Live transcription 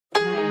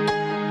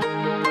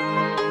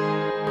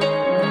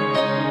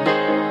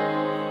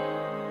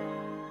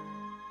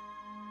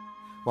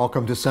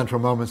Welcome to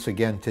Central Moments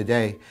again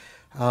today.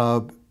 I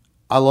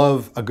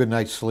love a good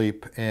night's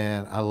sleep,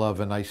 and I love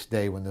a nice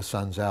day when the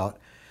sun's out.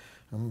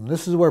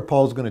 This is where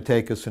Paul's going to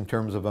take us in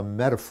terms of a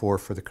metaphor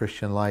for the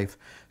Christian life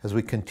as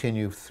we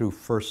continue through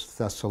 1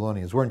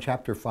 Thessalonians. We're in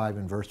chapter 5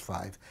 and verse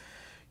 5.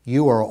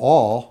 You are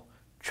all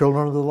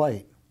children of the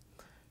light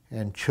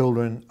and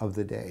children of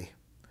the day.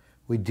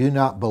 We do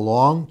not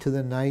belong to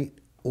the night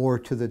or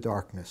to the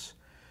darkness.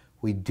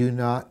 We do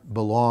not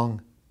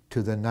belong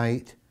to the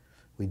night.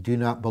 We do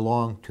not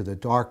belong to the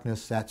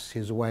darkness. That's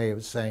his way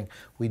of saying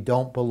we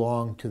don't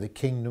belong to the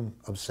kingdom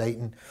of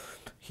Satan.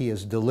 He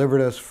has delivered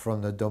us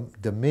from the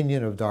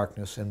dominion of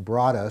darkness and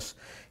brought us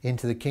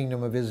into the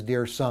kingdom of his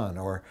dear Son,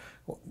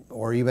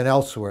 or even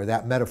elsewhere.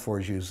 That metaphor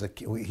is used.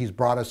 He's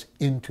brought us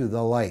into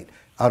the light,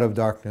 out of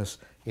darkness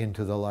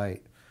into the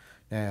light.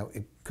 Now,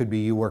 it could be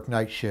you work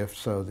night shift,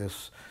 so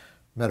this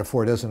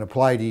metaphor doesn't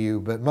apply to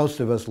you, but most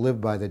of us live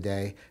by the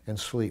day and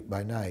sleep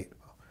by night.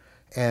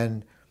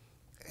 And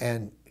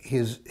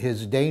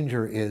his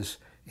danger is,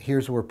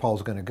 here's where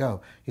Paul's going to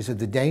go. He said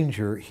the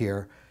danger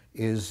here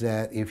is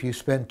that if you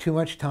spend too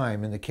much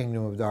time in the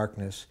kingdom of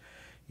darkness,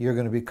 you're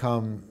going to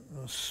become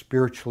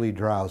spiritually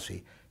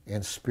drowsy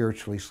and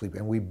spiritually sleepy.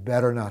 And we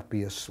better not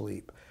be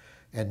asleep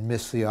and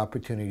miss the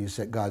opportunities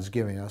that God's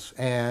giving us.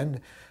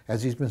 And,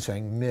 as he's been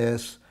saying,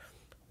 miss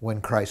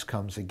when Christ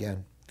comes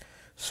again.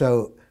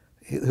 So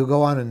he'll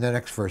go on in the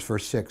next verse,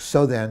 verse 6.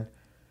 So then,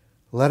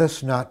 let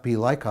us not be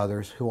like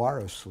others who are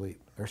asleep.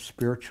 They're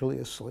spiritually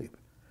asleep.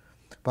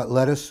 But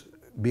let us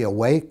be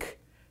awake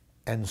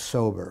and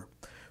sober.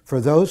 For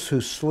those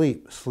who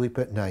sleep, sleep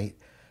at night,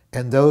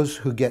 and those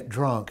who get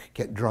drunk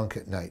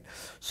at night.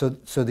 So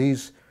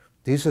these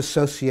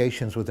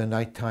associations with the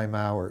nighttime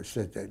hours,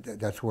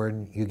 that's where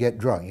you get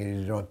drunk.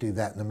 You don't do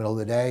that in the middle of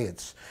the day.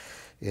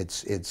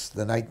 It's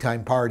the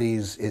nighttime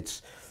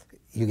parties.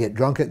 You get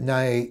drunk at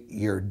night,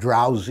 you're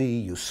drowsy,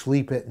 you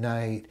sleep at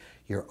night,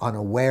 you're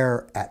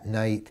unaware at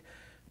night.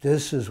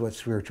 This is what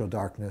spiritual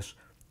darkness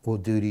will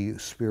do to you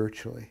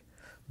spiritually.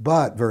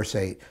 But, verse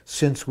 8,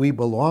 since we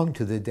belong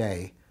to the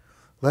day,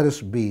 let us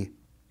be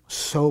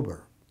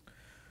sober.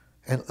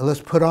 And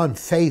let's put on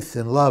faith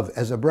and love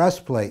as a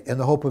breastplate and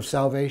the hope of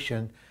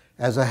salvation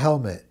as a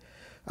helmet.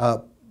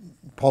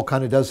 Paul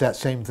kind of does that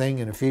same thing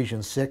in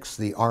Ephesians 6,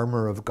 the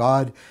armor of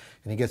God.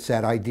 And he gets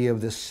that idea of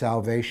this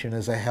salvation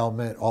as a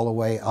helmet all the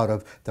way out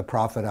of the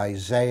prophet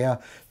Isaiah.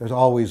 There's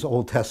always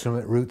Old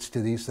Testament roots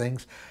to these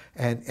things.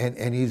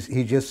 And he's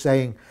just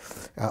saying,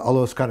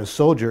 although it's kind of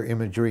soldier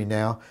imagery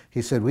now,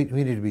 he said we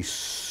need to be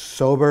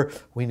sober,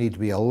 we need to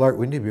be alert,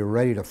 we need to be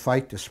ready to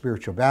fight the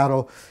spiritual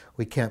battle.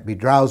 We can't be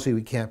drowsy,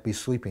 we can't be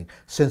sleeping.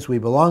 Since we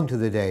belong to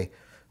the day,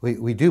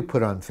 we do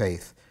put on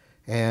faith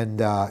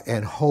and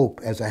hope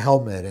as a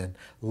helmet and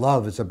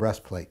love as a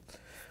breastplate.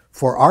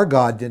 For our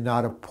God did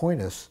not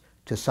appoint us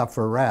to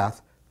suffer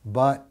wrath,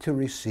 but to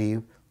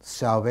receive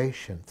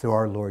salvation through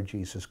our Lord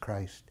Jesus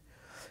Christ.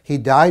 He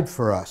died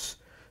for us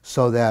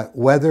so that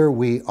whether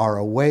we are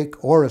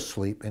awake or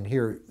asleep, and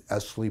here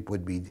asleep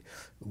would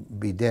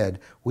be dead,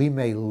 we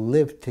may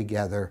live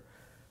together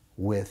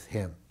with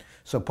him.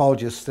 So Paul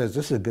just says,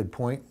 this is a good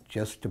point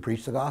just to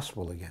preach the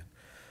gospel again,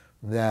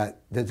 that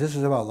this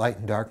is about light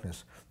and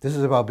darkness. This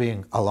is about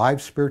being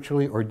alive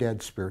spiritually or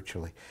dead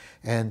spiritually.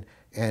 And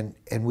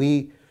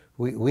we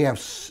have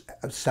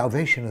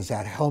salvation as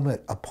that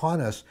helmet upon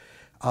us,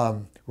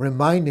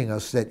 reminding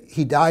us that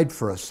he died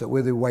for us, that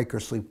whether we wake or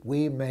sleep,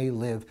 we may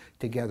live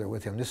together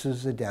with him. This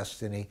is the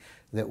destiny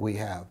that we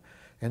have.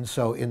 And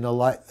so in the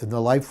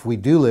life we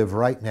do live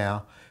right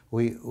now,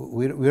 we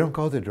don't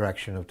go the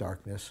direction of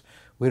darkness.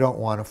 We don't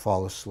want to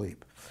fall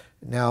asleep.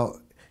 Now,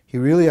 he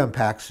really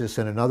unpacks this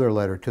in another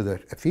letter to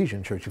the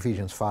Ephesian church,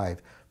 Ephesians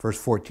 5,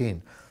 verse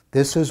 14.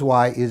 This is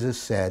why it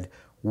is said,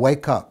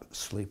 wake up,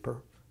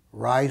 sleeper,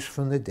 rise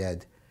from the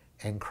dead,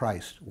 and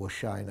Christ will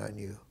shine on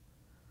you.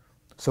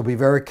 So be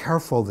very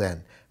careful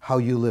then how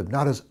you live,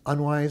 not as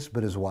unwise,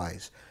 but as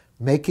wise,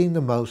 making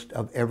the most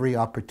of every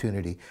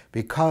opportunity,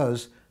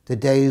 because the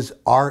days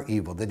are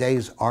evil, the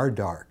days are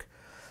dark,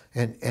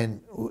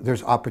 and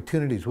there's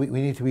opportunities. We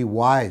need to be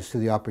wise to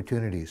the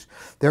opportunities.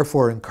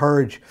 Therefore,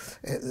 encourage,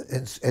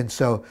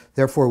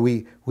 therefore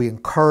we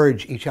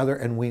encourage each other,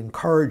 and we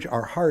encourage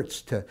our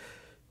hearts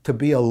to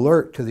be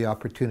alert to the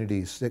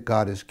opportunities that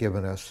God has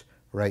given us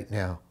right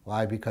now.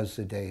 Why? Because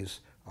the days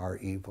are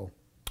evil.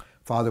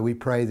 Father, we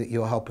pray that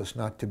you'll help us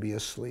not to be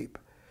asleep.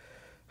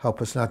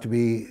 Help us not to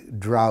be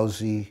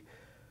drowsy,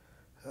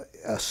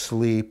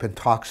 asleep,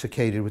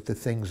 intoxicated with the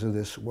things of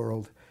this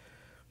world,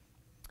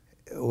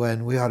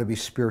 when we ought to be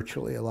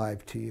spiritually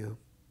alive to you.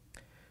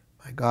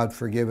 My God,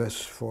 forgive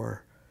us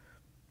for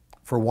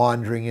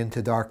wandering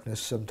into darkness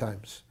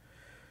sometimes.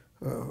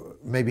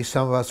 Maybe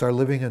some of us are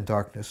living in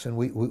darkness, and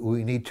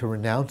we need to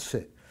renounce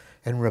it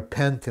and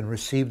repent and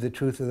receive the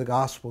truth of the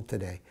gospel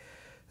today,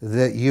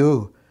 that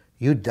you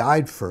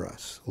died for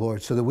us,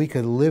 Lord, so that we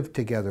could live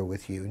together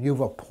with you. And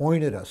you've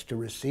appointed us to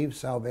receive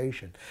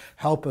salvation.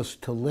 Help us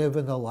to live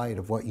in the light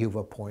of what you've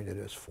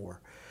appointed us for.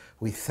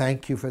 We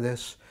thank you for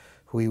this.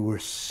 We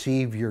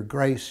receive your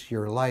grace,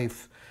 your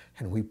life,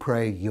 and we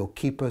pray you'll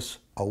keep us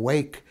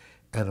awake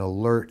and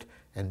alert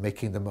and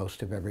making the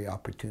most of every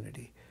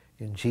opportunity.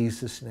 In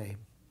Jesus' name,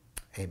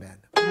 amen.